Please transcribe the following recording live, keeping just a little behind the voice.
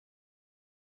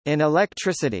In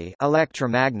electricity,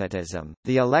 electromagnetism,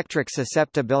 the electric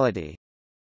susceptibility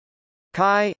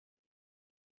chi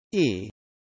e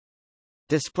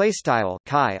display style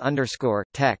chi underscore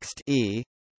text e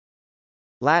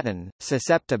Latin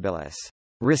susceptibilis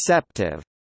receptive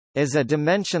is a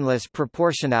dimensionless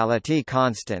proportionality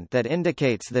constant that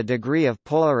indicates the degree of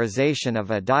polarization of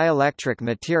a dielectric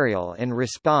material in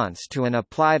response to an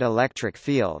applied electric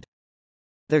field.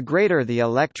 The greater the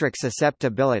electric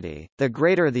susceptibility, the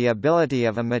greater the ability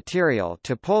of a material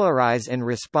to polarize in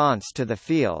response to the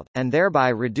field, and thereby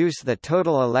reduce the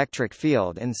total electric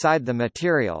field inside the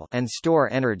material and store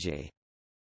energy.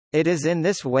 It is in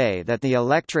this way that the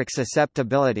electric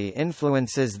susceptibility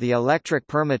influences the electric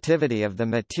permittivity of the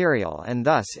material and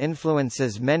thus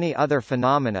influences many other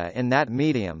phenomena in that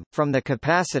medium, from the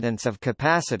capacitance of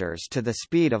capacitors to the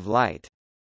speed of light.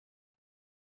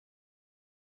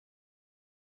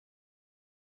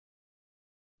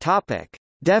 Topic: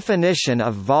 Definition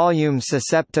of volume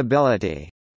susceptibility.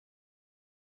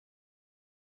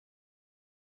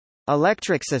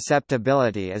 Electric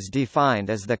susceptibility is defined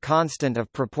as the constant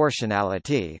of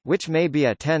proportionality, which may be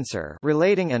a tensor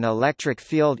relating an electric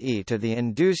field E to the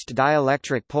induced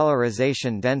dielectric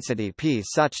polarization density P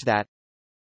such that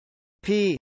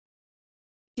P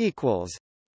equals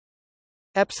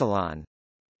epsilon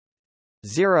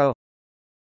 0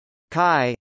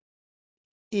 chi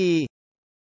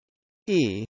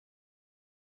E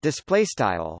display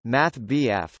style math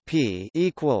P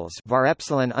equals var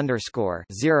epsilon underscore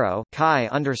 0 chi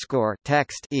underscore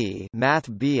text E math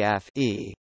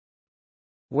E,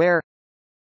 where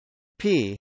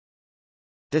P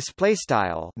display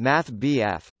style math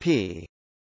P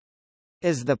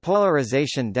is the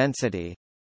polarization density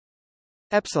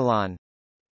epsilon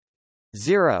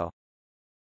 0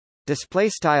 display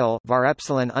style var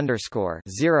epsilon underscore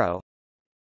 0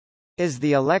 is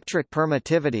the electric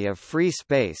permittivity of free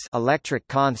space electric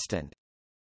constant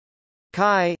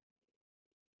chi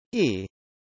E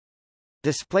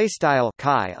display style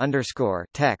chi underscore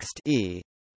text E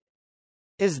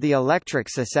is the electric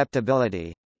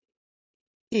susceptibility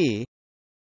E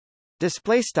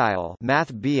display style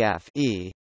math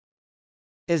E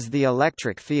is the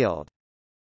electric field.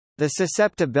 The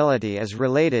susceptibility is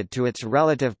related to its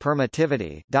relative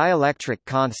permittivity dielectric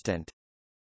constant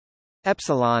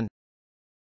epsilon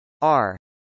R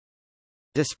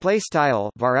display style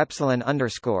var epsilon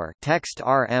underscore text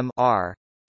rm R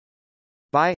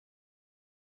by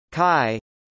chi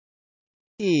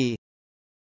E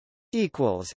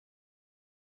equals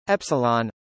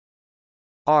epsilon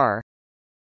R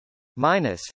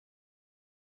minus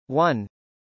 1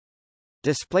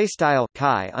 display style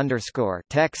chi underscore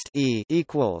text E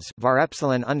equals var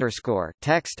epsilon underscore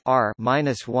text R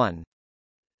minus 1.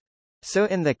 So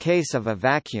in the case of a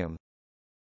vacuum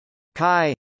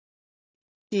chi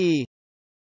E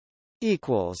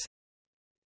equals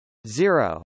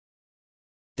 0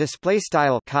 display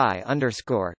style chi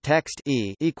underscore text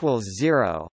E equals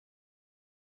 0.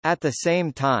 At the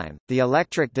same time, the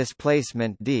electric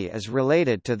displacement D is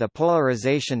related to the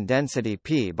polarization density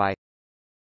P by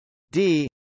D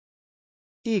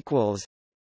equals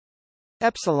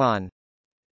epsilon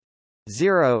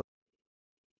 0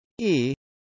 E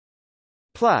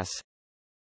plus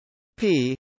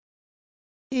P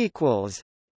equals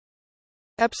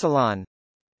epsilon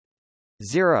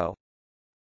 0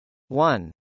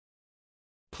 1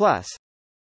 plus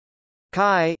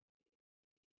chi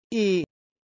E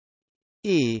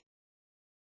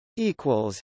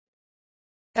equals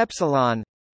epsilon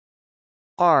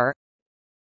R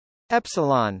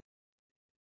epsilon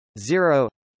 0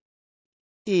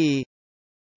 E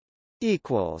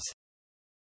equals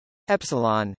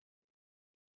epsilon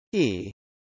E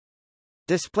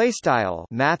display style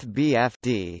math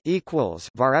D equals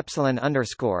var epsilon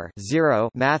underscore 0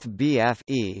 math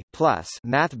E plus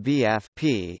math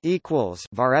P equals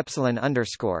var epsilon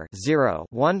underscore 0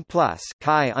 1 plus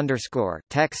chi underscore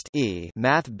text E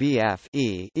math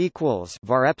E equals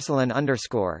var epsilon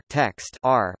underscore text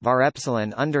R var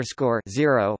epsilon underscore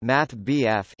 0 math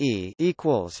E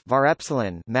equals var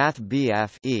epsilon math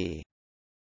E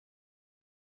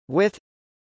with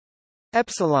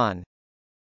epsilon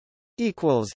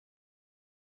equals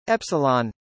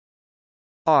epsilon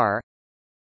R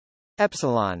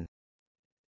epsilon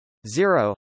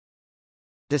 0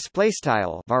 display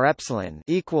style var epsilon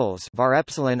equals var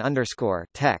epsilon underscore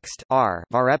text R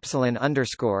var epsilon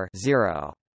underscore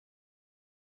 0.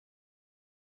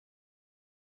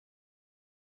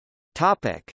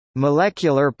 Topic: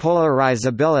 Molecular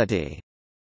polarizability.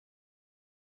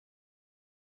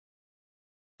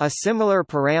 A similar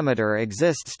parameter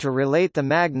exists to relate the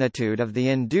magnitude of the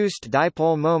induced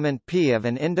dipole moment p of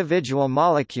an individual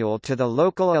molecule to the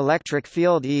local electric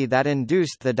field E that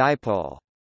induced the dipole.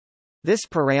 This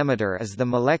parameter is the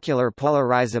molecular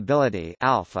polarizability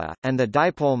alpha, and the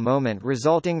dipole moment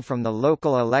resulting from the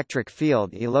local electric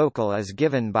field E local is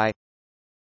given by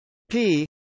p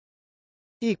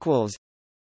equals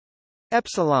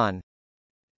epsilon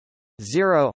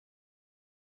 0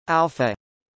 alpha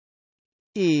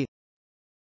E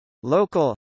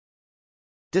local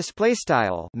display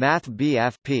style math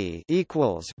BFP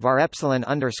equals var epsilon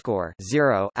underscore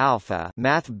 0 alpha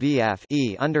math BF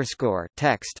E underscore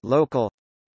text local.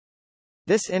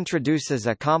 This introduces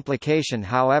a complication,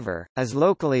 however, as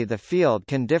locally the field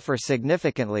can differ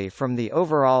significantly from the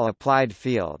overall applied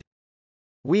field.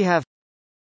 We have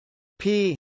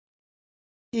P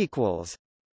equals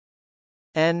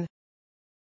N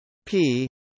P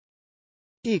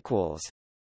equals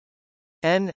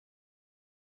N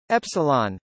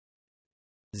epsilon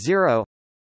 0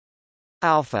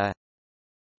 alpha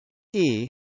E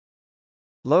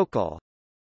local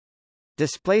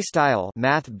display style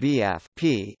math BF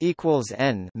P equals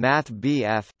N math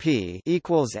BF P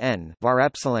equals N var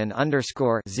epsilon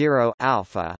underscore 0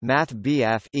 alpha math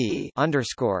BF E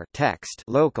underscore text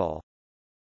local,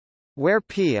 where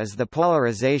P is the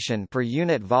polarization per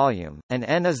unit volume, and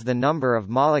N is the number of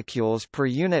molecules per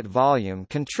unit volume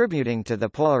contributing to the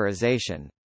polarization.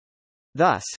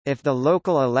 Thus, if the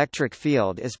local electric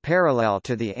field is parallel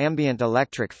to the ambient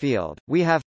electric field, we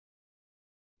have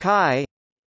chi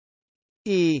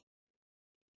E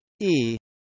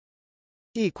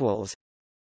equals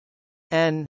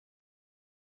N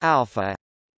alpha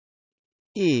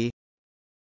E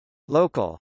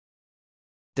local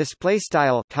display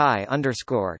style chi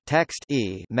underscore text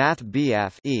E math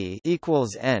BF E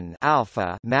equals N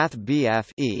alpha math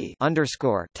BF E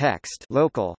underscore text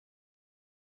local.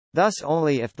 Thus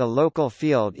only if the local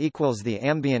field equals the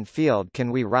ambient field can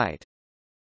we write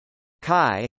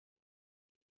chi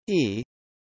E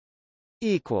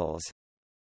equals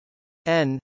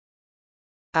N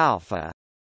alpha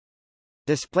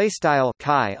display style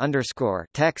chi underscore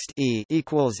text E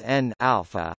equals N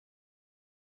alpha.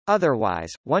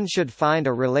 Otherwise, one should find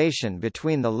a relation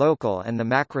between the local and the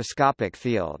macroscopic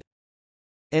field.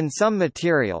 In some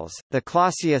materials, the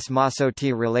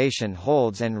Clausius-Mossotti relation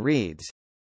holds and reads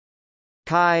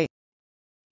chi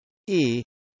E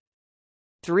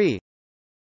 3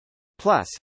 plus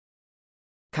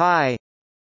chi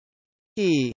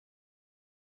E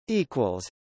equals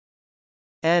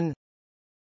N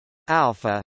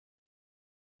alpha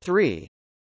 3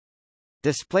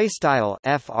 display style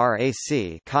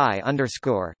frac chi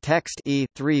underscore text E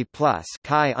 3 plus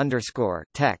chi underscore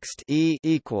text E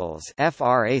equals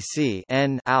frac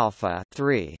N alpha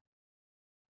 3.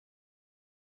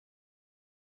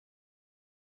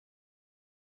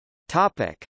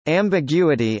 Topic: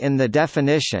 Ambiguity in the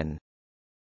definition.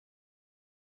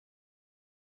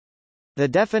 The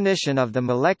definition of the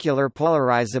molecular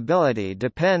polarizability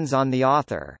depends on the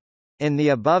author. In the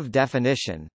above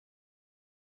definition,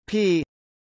 P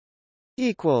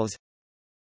equals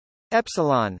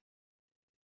epsilon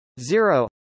 0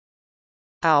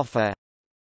 alpha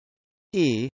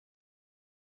E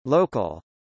local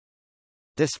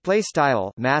display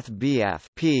style math BF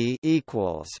P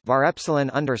equals var epsilon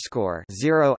underscore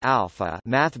 0 alpha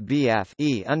math BF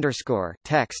E underscore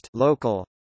text local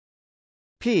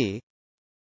P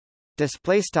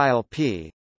display style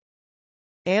P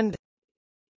and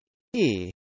E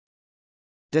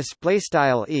display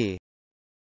style E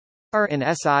are in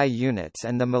SI units,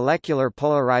 and the molecular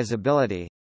polarizability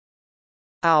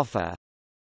alpha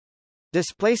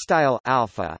display style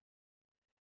alpha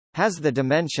has the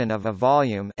dimension of a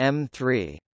volume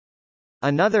M3.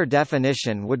 Another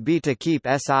definition would be to keep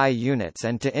SI units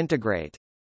and to integrate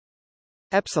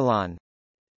epsilon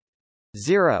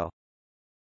 0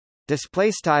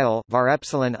 display style var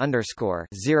epsilon underscore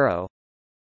 0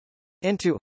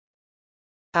 into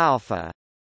alpha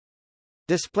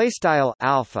display style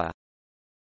alpha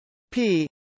P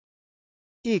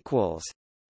equals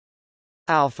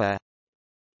alpha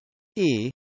E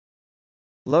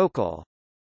local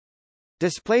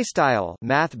display style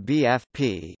math BF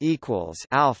P equals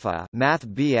alpha math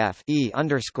BF E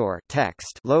underscore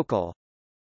text local.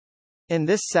 In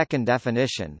this second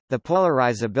definition, the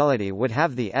polarizability would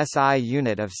have the SI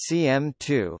unit of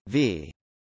cm2 v.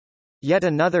 Yet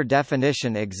another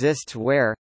definition exists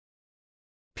where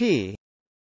P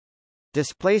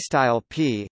display style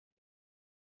P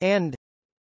and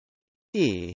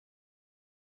E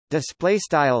display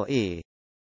style E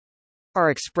are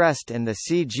expressed in the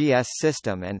CGS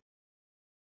system, and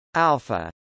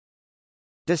alpha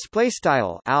display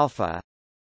style alpha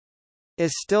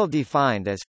is still defined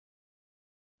as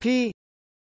p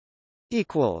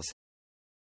equals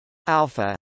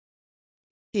alpha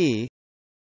e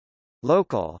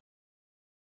local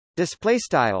display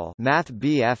style math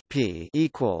P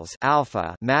equals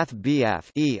alpha math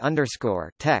e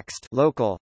underscore text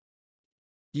local.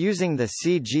 Using the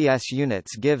CGS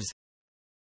units gives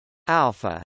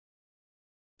alpha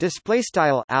display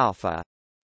style alpha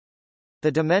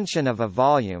the dimension of a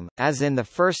volume, as in the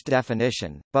first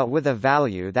definition, but with a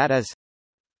value that is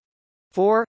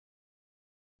 4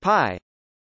 pi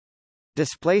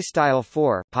display style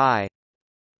 4 pi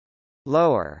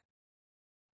lower.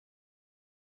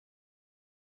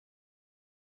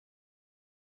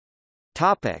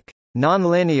 Topic: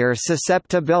 Nonlinear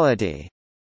susceptibility.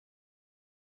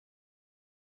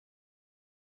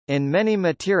 In many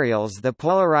materials the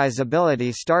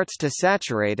polarizability starts to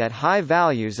saturate at high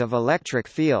values of electric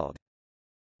field.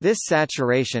 This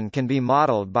saturation can be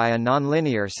modeled by a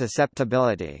nonlinear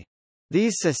susceptibility.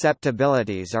 These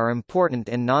susceptibilities are important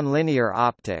in nonlinear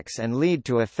optics and lead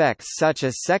to effects such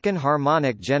as second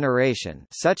harmonic generation,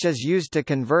 such as used to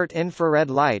convert infrared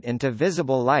light into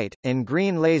visible light, in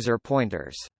green laser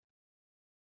pointers.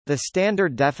 The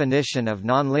standard definition of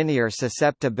nonlinear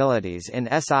susceptibilities in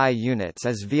SI units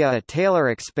is via a Taylor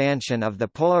expansion of the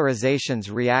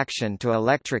polarization's reaction to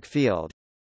electric field.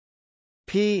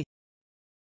 P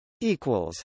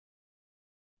equals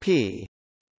P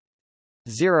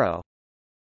 0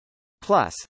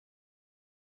 plus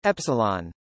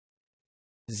epsilon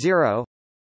 0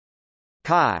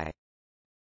 chi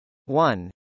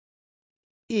 1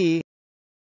 e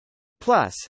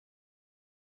plus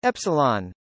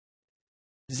epsilon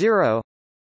 0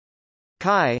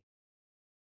 chi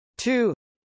 2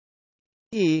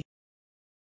 e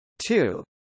 2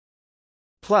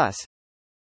 plus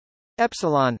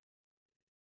epsilon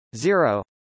 0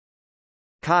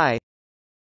 chi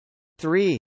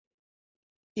 3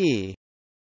 e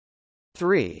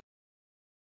 3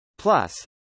 plus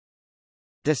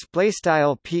display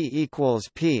style p equals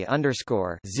p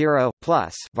underscore 0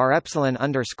 plus var epsilon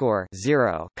underscore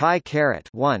 0 chi caret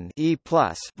 1 e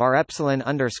plus var epsilon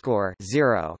underscore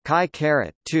 0 chi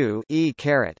caret 2 e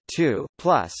caret 2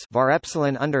 plus var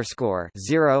epsilon underscore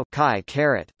 0 chi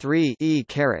caret 3 e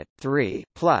caret 3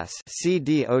 plus c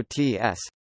dots.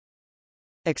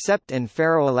 Except in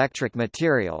ferroelectric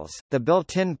materials, the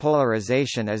built-in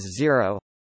polarization is 0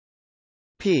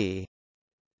 p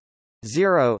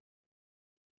 0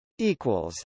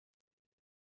 equals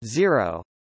 0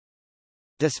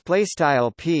 display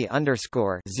style p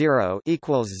underscore 0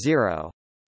 equals 0.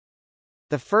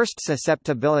 The first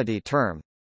susceptibility term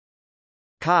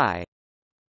chi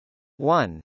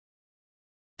 1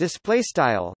 display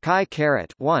style chi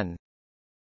caret 1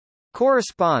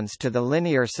 corresponds to the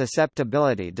linear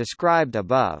susceptibility described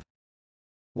above.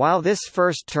 While this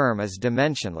first term is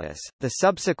dimensionless, the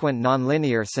subsequent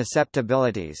nonlinear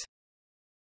susceptibilities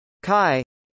chi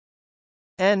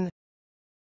n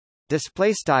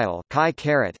display style chi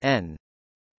caret n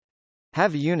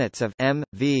have units of m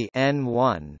v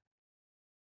n1.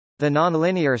 The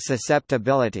nonlinear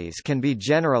susceptibilities can be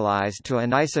generalized to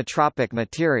anisotropic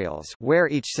materials where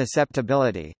each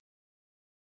susceptibility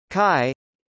chi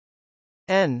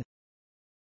n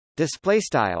display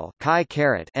style chi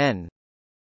caret n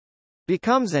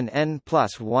becomes an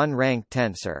n+1 rank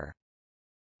tensor.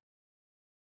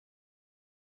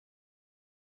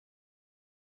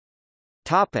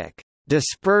 Topic: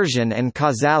 Dispersion and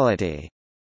causality.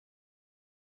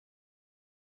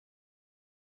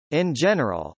 In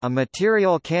general, a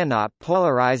material cannot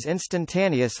polarize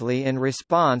instantaneously in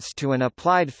response to an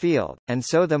applied field, and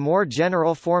so the more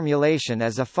general formulation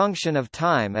as a function of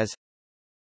time is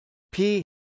p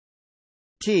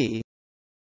t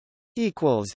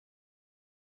equals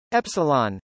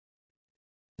epsilon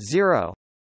 0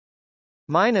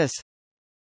 minus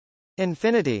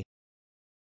infinity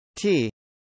t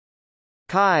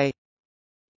chi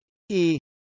e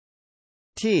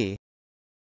t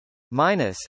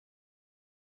minus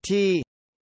t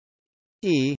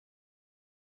e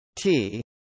t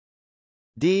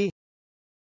d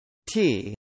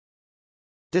t.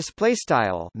 Display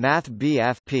style math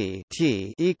BFP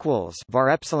t equals var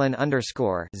epsilon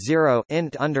underscore 0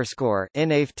 int underscore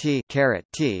inaf t caret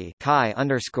t chi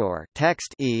underscore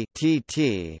text e t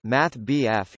t math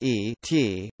BF e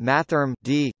t mathrm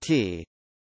d t.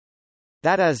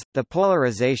 That is, the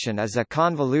polarization is a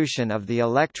convolution of the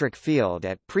electric field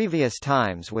at previous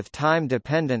times with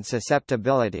time-dependent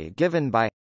susceptibility given by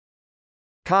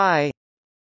chi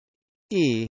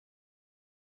e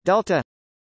delta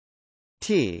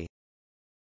t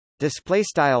display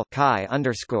style chi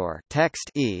underscore text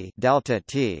e delta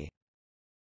t.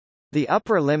 The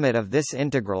upper limit of this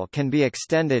integral can be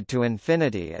extended to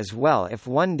infinity as well if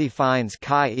one defines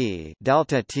chi e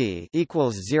delta t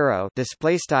equals 0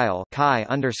 display style chi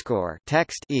underscore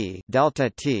text e delta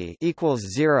t equals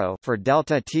 0 for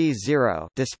delta t 0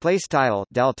 display style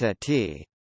delta t.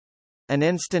 An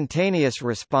instantaneous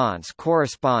response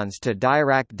corresponds to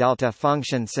Dirac delta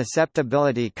function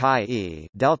susceptibility chi e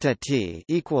delta t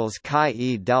equals chi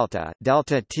e delta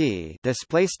delta t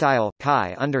display style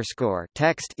chi underscore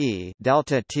text e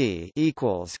delta t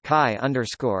equals chi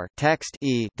underscore text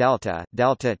e delta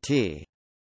delta t.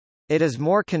 It is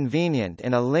more convenient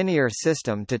in a linear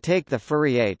system to take the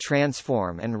Fourier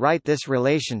transform and write this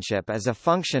relationship as a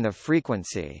function of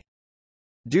frequency.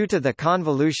 Due to the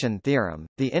convolution theorem,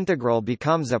 the integral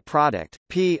becomes a product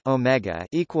p omega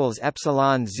equals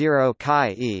epsilon 0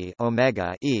 chi e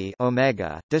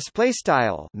omega display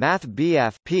style math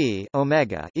BF p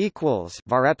omega equals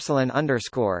var epsilon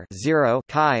underscore 0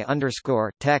 chi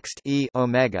underscore text e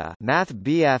omega math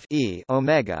BF e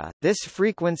omega. This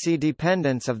frequency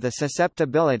dependence of the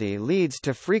susceptibility leads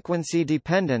to frequency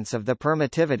dependence of the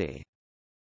permittivity.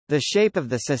 The shape of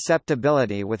the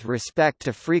susceptibility with respect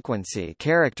to frequency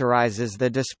characterizes the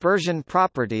dispersion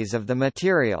properties of the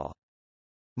material.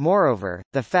 Moreover,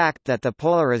 the fact that the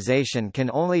polarization can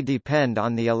only depend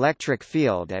on the electric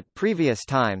field at previous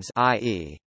times,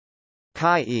 i.e.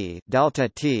 chi e delta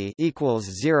t equals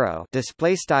 0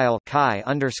 display style chi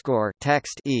underscore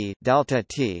text e delta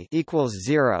t equals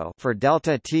 0 for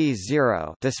delta t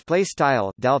 0 display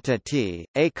style delta t,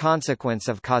 a consequence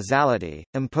of causality,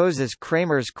 imposes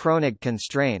Kramer's Kronig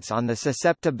constraints on the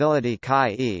susceptibility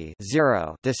chi e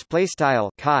 0 display style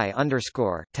chi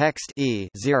underscore text e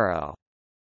 0.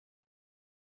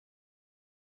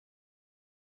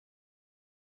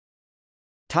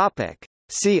 Topic.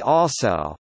 See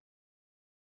also: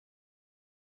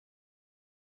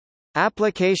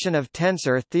 application of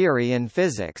tensor theory in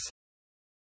physics,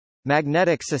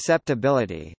 magnetic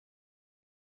susceptibility,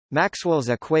 Maxwell's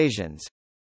equations,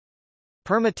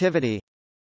 permittivity,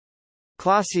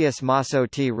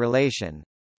 Clausius-Massotty relation,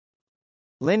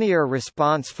 linear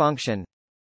response function,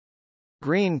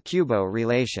 Green-Kubo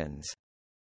relations.